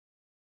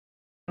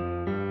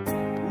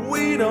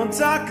We don't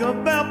talk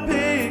about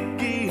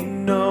Piggy.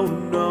 No,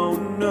 no,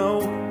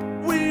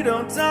 no. We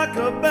don't talk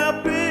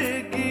about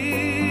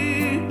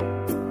Piggy.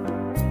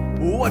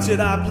 What should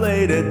I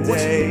play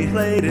today?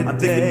 I'm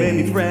thinking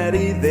maybe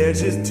Freddy.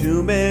 There's just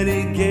too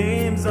many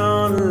games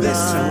online. There's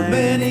so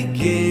many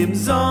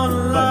games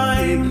online.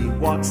 But Piggy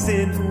walks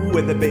in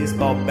with a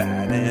baseball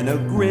bat and a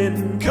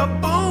grin.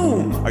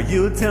 Kaboom! Are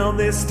you telling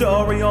this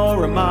story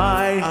or am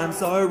I? I'm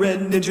sorry,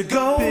 Red Ninja,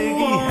 go Piggy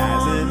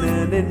has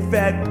an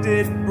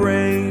infected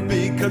brain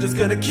because it's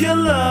gonna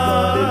kill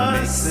us. But it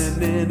makes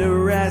an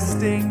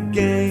interesting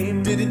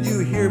game. Didn't you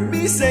hear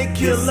me say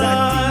kill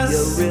us?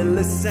 This idea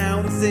really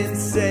sounds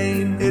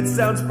insane. It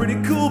sounds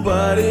pretty cool,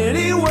 but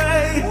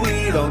anyway,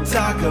 we don't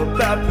talk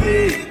about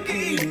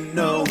Piggy.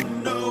 No,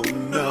 no,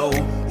 no.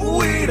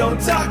 We don't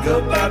talk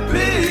about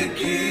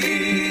Piggy.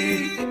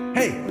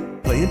 Hey,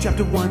 playing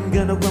chapter 1,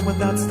 gonna run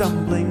without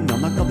stumbling.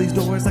 Unlock all these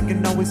doors, I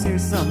can always hear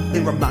something.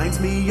 It reminds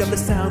me of the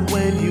sound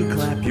when you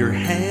clap your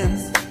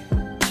hands.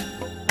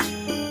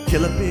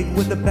 Kill a pig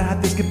with a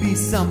bat, this could be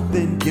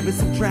something. Give it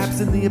some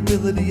traps and the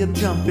ability of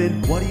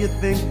jumping. What do you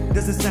think?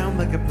 Does it sound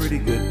like a pretty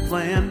good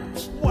plan?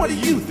 What do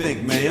you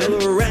think, man?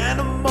 Killer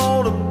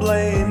animal to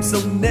blame,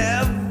 so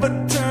never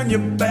turn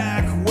your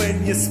back.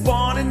 When you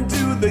spawn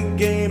into the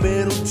game,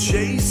 it'll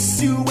chase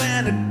you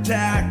and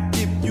attack.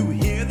 If you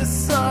hear the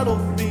subtle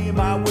theme,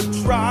 I would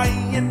try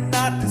and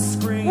not to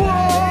scream.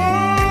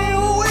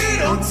 Whoa, we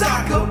don't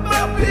talk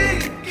about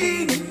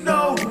Piggy.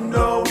 No,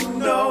 no,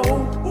 no.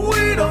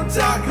 We don't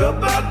talk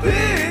about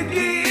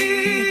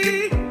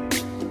Piggy.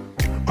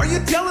 Are you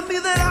telling me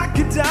that I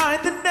could die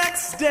the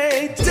next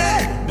day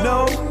dead?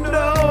 No,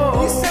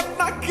 no. You said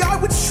my guy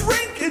would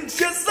shrink and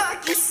just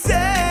like you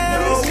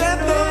said. You said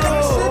that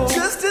I should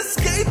just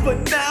escape,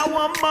 but now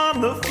I'm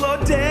on the floor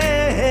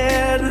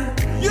dead.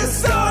 You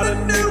start a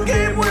new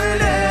game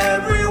when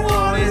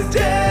everyone is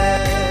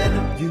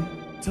dead. You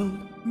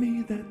told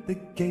me that the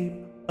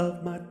game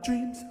of my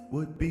dreams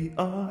would be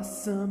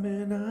awesome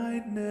and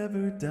I'd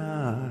never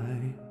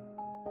die.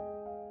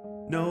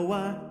 No,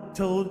 I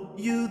told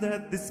you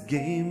that this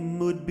game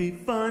would be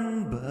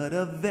fun, but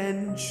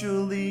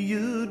eventually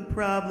you'd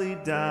probably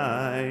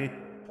die.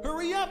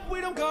 Hurry up, we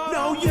don't go.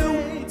 No,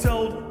 you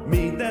told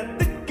me that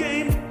the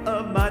game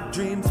of my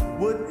dreams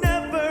would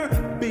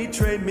never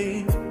betray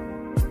me.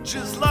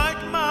 Just like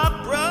my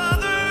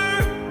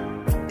brother,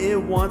 it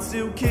wants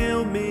to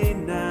kill me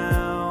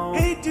now.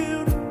 Hey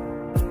dude,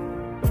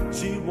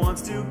 she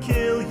wants to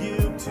kill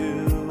you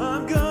too.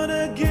 I'm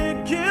gonna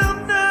get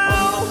killed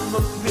now. I'm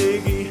a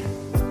piggy.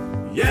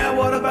 Yeah,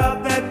 what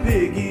about that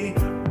Piggy?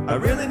 I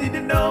really need to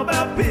know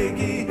about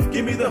Piggy.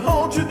 Give me the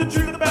whole truth, the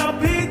truth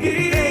about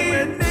Piggy. Hey,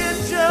 Red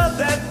Ninja,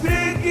 that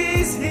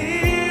Piggy's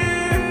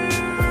here.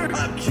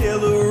 A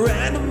killer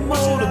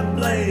animal to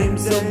blame,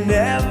 so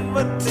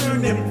never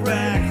turn your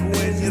back.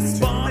 When you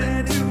spawn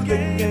into the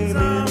game,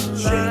 it'll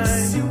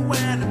chase you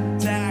and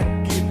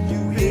attack. If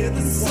you hear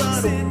the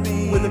sun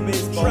with a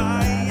baseball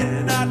bat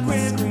and not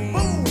scream.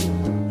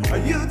 Boom!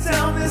 Are you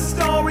telling this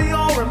story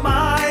or am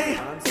I?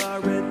 I'm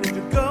sorry, Red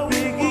Ninja, go.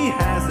 Piggy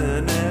has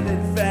an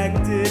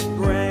infected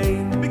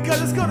brain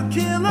because it's gonna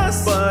kill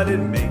us, but it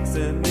makes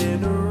an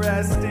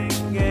interesting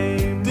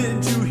game.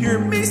 Didn't you hear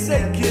me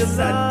say kill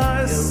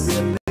us?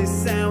 It really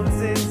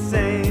sounds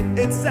insane.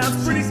 It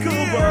sounds pretty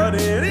cool, but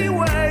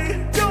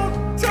anyway,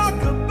 don't talk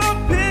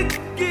about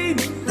Piggy.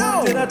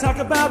 No, did I talk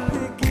about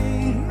Piggy?